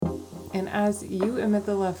And as you emit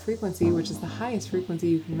the love frequency, which is the highest frequency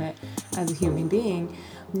you can emit as a human being,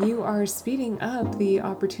 you are speeding up the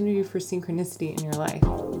opportunity for synchronicity in your life.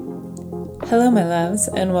 Hello, my loves,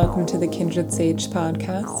 and welcome to the Kindred Sage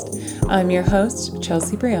podcast. I'm your host,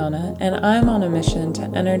 Chelsea Brianna, and I'm on a mission to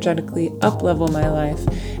energetically up-level my life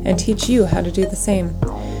and teach you how to do the same.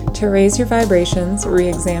 To raise your vibrations,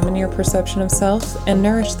 re-examine your perception of self, and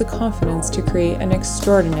nourish the confidence to create an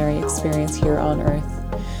extraordinary experience here on Earth.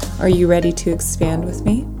 Are you ready to expand with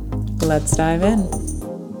me? Let's dive in.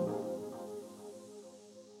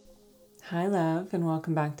 Hi, love, and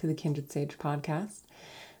welcome back to the Kindred Sage podcast.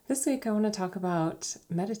 This week, I want to talk about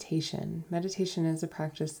meditation. Meditation is a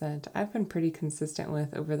practice that I've been pretty consistent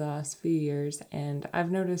with over the last few years, and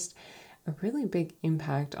I've noticed a really big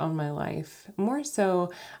impact on my life. More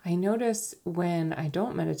so, I notice when I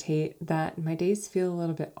don't meditate that my days feel a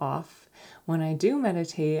little bit off. When I do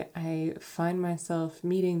meditate, I find myself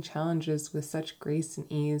meeting challenges with such grace and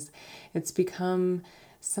ease. It's become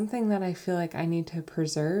something that I feel like I need to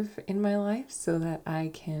preserve in my life so that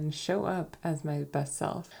I can show up as my best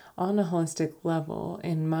self on a holistic level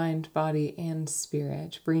in mind, body, and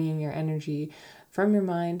spirit, bringing your energy from your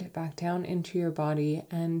mind back down into your body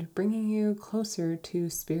and bringing you closer to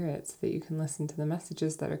spirit so that you can listen to the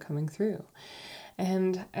messages that are coming through.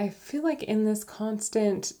 And I feel like in this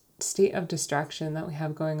constant state of distraction that we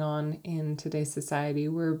have going on in today's society,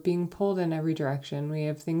 we're being pulled in every direction. We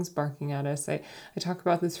have things barking at us. I talk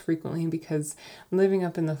about this frequently because living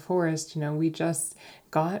up in the forest, we just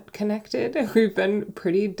got connected. We've been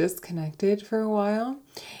pretty disconnected for a while.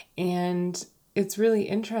 And it's really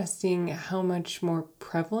interesting how much more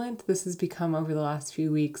prevalent this has become over the last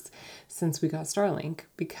few weeks since we got Starlink,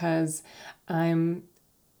 because I'm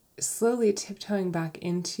slowly tiptoeing back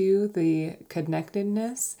into the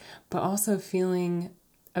connectedness, but also feeling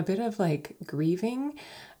a bit of grieving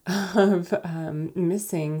of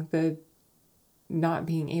missing the not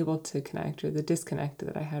being able to connect, or the disconnect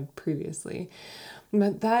that I had previously.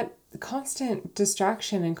 But that constant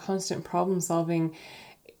distraction and constant problem solving,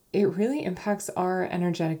 it really impacts our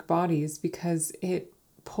energetic bodies because it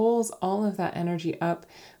pulls all of that energy up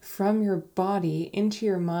from your body into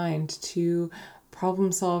your mind to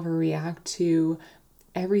problem solve or react to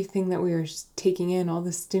everything that we are taking in, all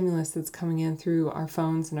the stimulus that's coming in through our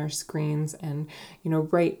phones and our screens and,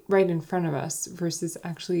 right in front of us, versus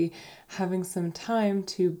actually having some time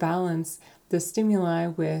to balance the stimuli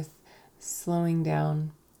with slowing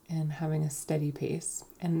down and having a steady pace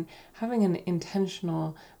and having an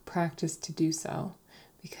intentional practice to do so.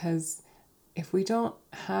 Because if we don't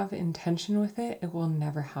have intention with it, it will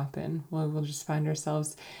never happen. We'll just find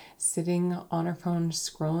ourselves sitting on our phone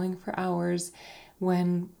scrolling for hours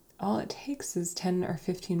when all it takes is 10 or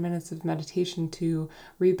 15 minutes of meditation to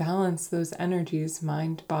rebalance those energies,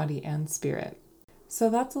 mind, body, and spirit. So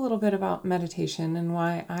that's a little bit about meditation and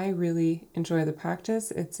why I really enjoy the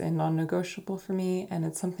practice. It's a non-negotiable for me, and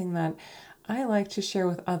it's something that I like to share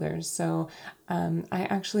with others. So I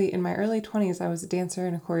actually, in my early 20s, I was a dancer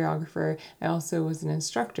and a choreographer. I also was an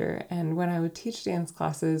instructor. And when I would teach dance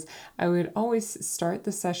classes, I would always start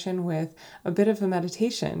the session with a bit of a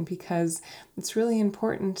meditation, because it's really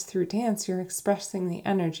important through dance, you're expressing the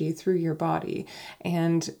energy through your body.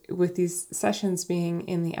 And with these sessions being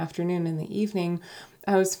in the afternoon and the evening,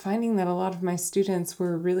 I was finding that a lot of my students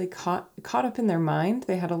were really caught up in their mind.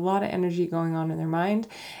 They had a lot of energy going on in their mind,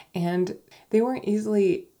 and they weren't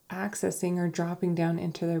easily accessing or dropping down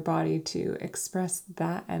into their body to express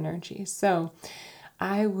that energy. So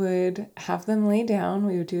I would have them lay down.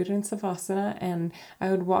 We would do it in Savasana, and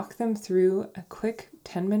I would walk them through a quick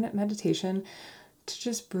 10-minute meditation to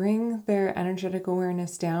just bring their energetic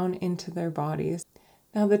awareness down into their bodies.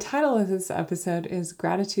 Now, the title of this episode is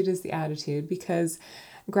Gratitude is the Attitude, because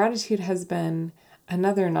gratitude has been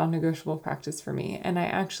another non-negotiable practice for me. And I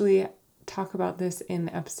actually talk about this in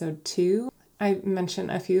episode 2. I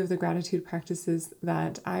mention a few of the gratitude practices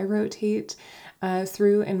that I rotate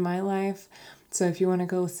through in my life. So if you want to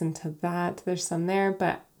go listen to that, there's some there.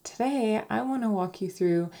 But today, I want to walk you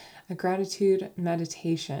through a gratitude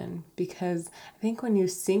meditation, because I think when you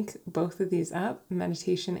sync both of these up,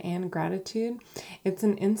 meditation and gratitude, it's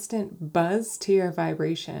an instant buzz to your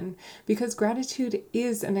vibration, because gratitude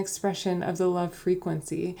is an expression of the love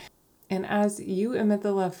frequency. And as you emit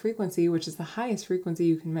the love frequency, which is the highest frequency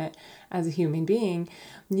you can emit as a human being,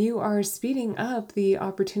 you are speeding up the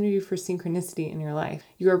opportunity for synchronicity in your life.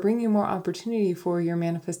 You are bringing more opportunity for your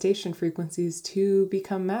manifestation frequencies to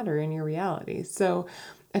become matter in your reality. So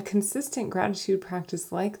a consistent gratitude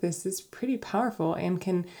practice like this is pretty powerful and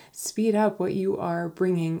can speed up what you are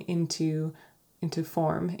bringing into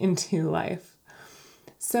form, into life.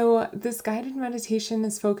 So this guided meditation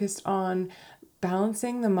is focused on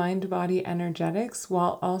balancing the mind-body energetics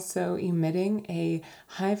while also emitting a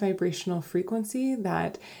high vibrational frequency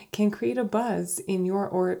that can create a buzz in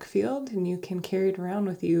your auric field, and you can carry it around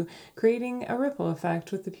with you, creating a ripple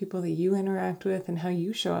effect with the people that you interact with and how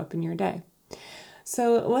you show up in your day.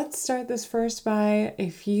 So let's start this first by,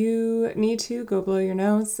 if you need to, go blow your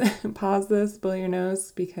nose. Pause this, blow your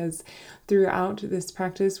nose, because throughout this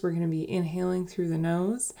practice, we're going to be inhaling through the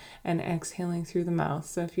nose and exhaling through the mouth.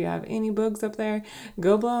 So if you have any bugs up there,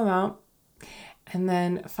 go blow them out. And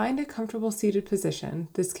then find a comfortable seated position.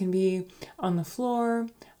 This can be on the floor,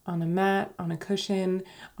 on a mat, on a cushion,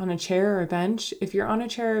 on a chair or a bench. If you're on a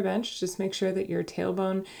chair or a bench, just make sure that your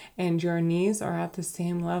tailbone and your knees are at the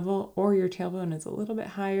same level, or your tailbone is a little bit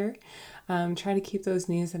higher. Try to keep those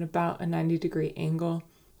knees at about a 90-degree angle,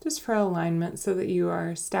 just for alignment, so that you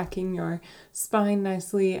are stacking your spine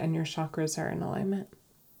nicely and your chakras are in alignment.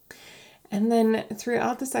 And then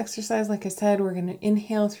throughout this exercise, like I said, we're going to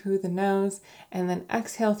inhale through the nose and then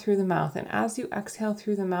exhale through the mouth. And as you exhale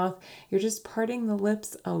through the mouth, you're just parting the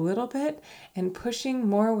lips a little bit and pushing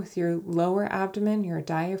more with your lower abdomen, your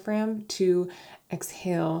diaphragm, to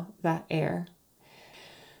exhale that air.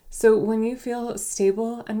 So when you feel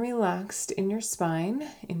stable and relaxed in your spine,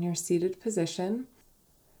 in your seated position,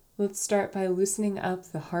 let's start by loosening up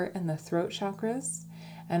the heart and the throat chakras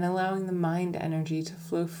and allowing the mind energy to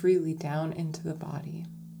flow freely down into the body.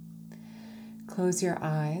 Close your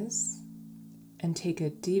eyes and take a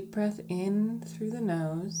deep breath in through the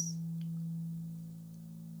nose.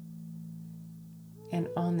 And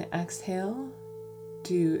on the exhale,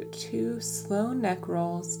 do 2 slow neck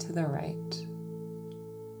rolls to the right.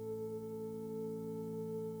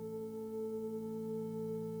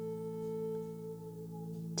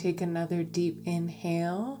 Take another deep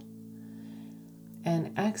inhale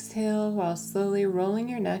and exhale while slowly rolling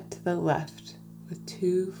your neck to the left with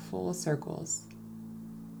 2 full circles.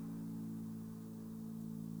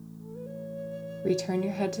 Return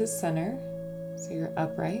your head to center so you're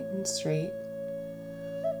upright and straight.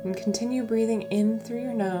 And continue breathing in through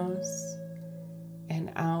your nose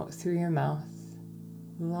and out through your mouth.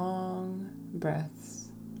 Long breaths.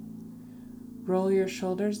 Roll your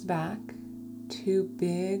shoulders back, 2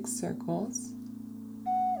 big circles.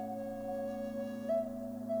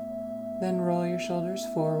 Then roll your shoulders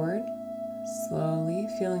forward, slowly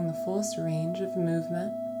feeling the fullest range of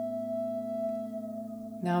movement.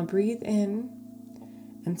 Now breathe in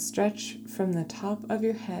and stretch from the top of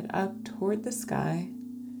your head up toward the sky.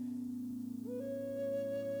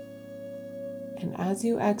 And as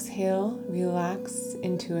you exhale, relax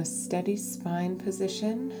into a steady spine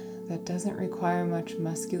position that doesn't require much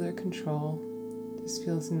muscular control. Just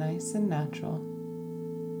feels nice and natural.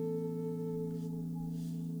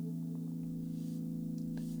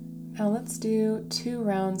 Now let's do 2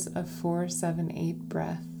 rounds of 4, 7, 8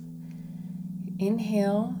 breath.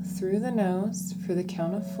 Inhale through the nose for the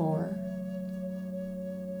count of 4.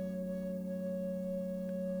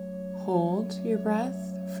 Hold your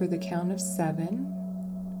breath for the count of 7.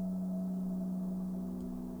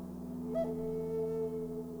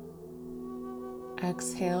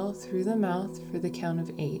 Exhale through the mouth for the count of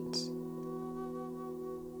 8.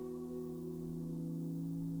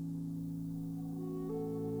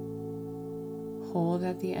 Hold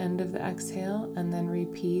at the end of the exhale and then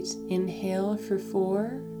repeat. Inhale for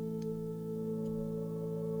 4.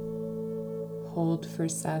 Hold for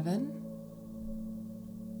 7.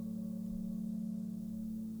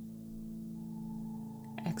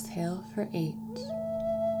 Exhale for 8.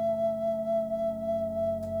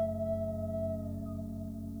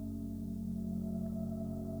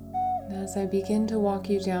 As I begin to walk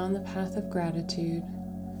you down the path of gratitude,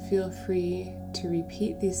 feel free to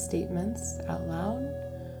repeat these statements out loud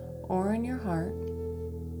or in your heart.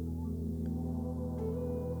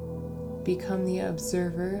 Become the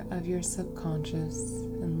observer of your subconscious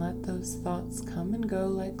and let those thoughts come and go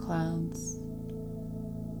like clouds.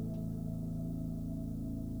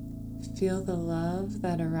 Feel the love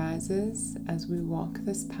that arises as we walk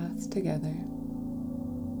this path together.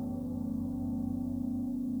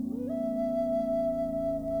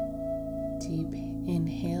 Deep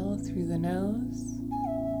inhale through the nose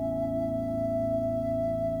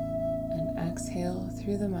and exhale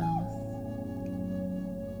through the mouth.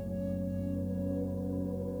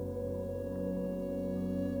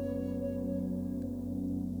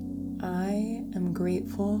 I am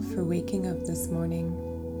grateful for waking up this morning.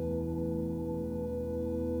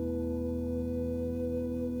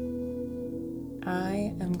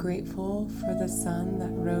 I am grateful for the sun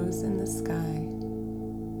that rose in the sky.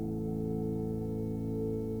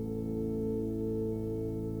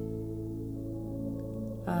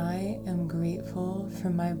 I am grateful for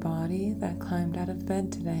my body that climbed out of bed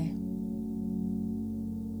today.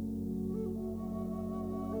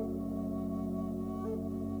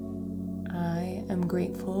 I am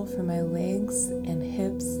grateful for my legs and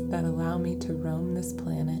hips that allow me to roam this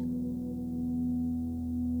planet.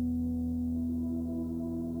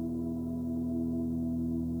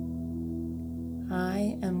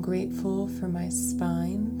 I am grateful for my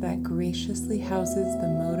spine that graciously houses the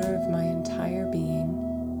motor of my entire being.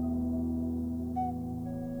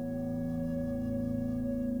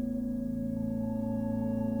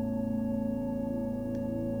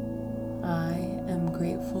 I am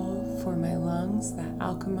grateful for my lungs that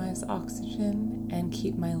alchemize oxygen and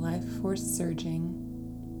keep my life force surging.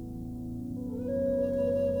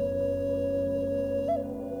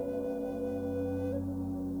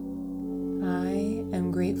 I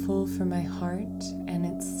am grateful for my heart and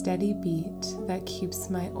its steady beat that keeps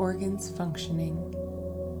my organs functioning.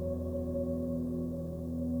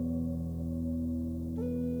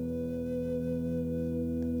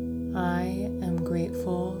 I am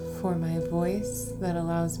grateful for my voice that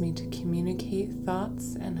allows me to communicate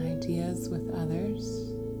thoughts and ideas with others.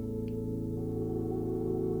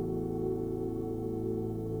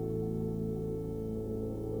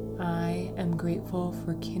 I am grateful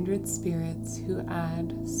for kindred spirits who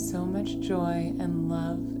add so much joy and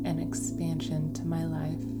love and expansion to my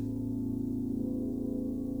life.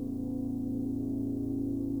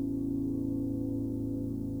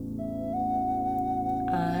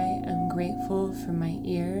 I am grateful for my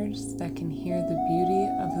ears that can hear the beauty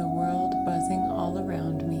of the world buzzing all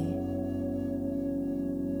around me.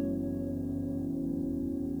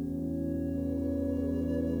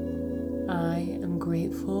 I am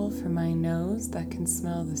grateful for my nose that can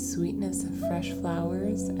smell the sweetness of fresh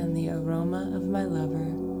flowers and the aroma of my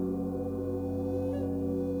lover.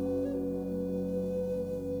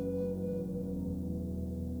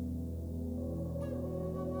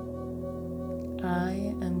 I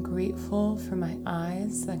am grateful for my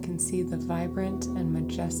eyes that can see the vibrant and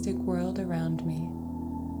majestic world around me.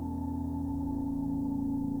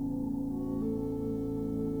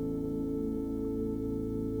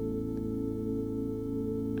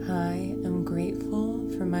 I am grateful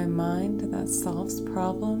for my mind that solves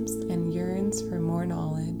problems and yearns for more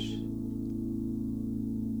knowledge.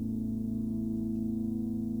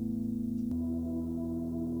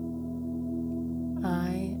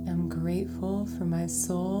 I am grateful for my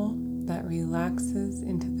soul that relaxes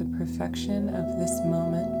into the perfection of this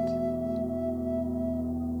moment.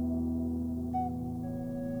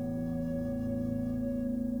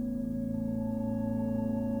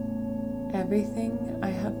 Everything I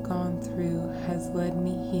have gone through has led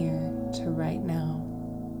me here to right now.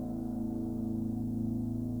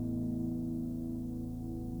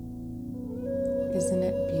 Isn't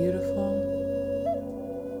it beautiful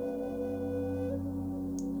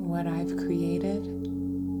what I've created?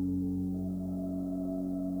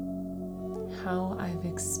 How I've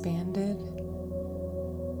expanded?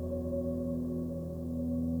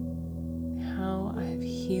 How I've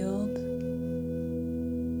healed?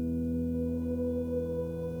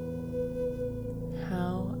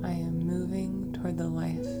 How I am moving toward the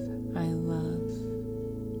life I love.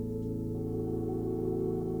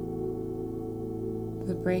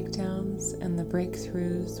 The breakdowns and the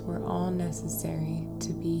breakthroughs were all necessary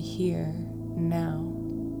to be here now.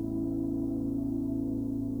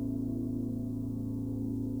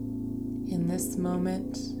 In this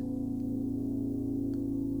moment,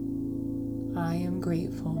 I am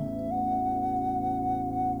grateful,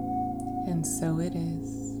 and so it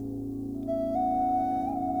is.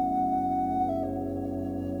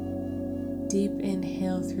 Deep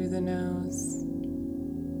inhale through the nose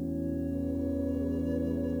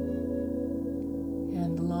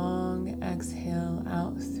and long exhale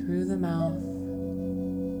out through the mouth.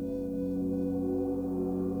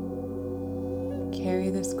 Carry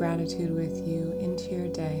this gratitude with you into your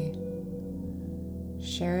day.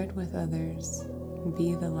 Share it with others.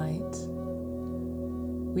 Be the light.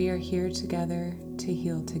 We are here together to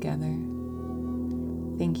heal together.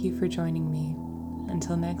 Thank you for joining me.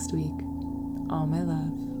 Until next week. All my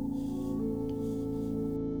love.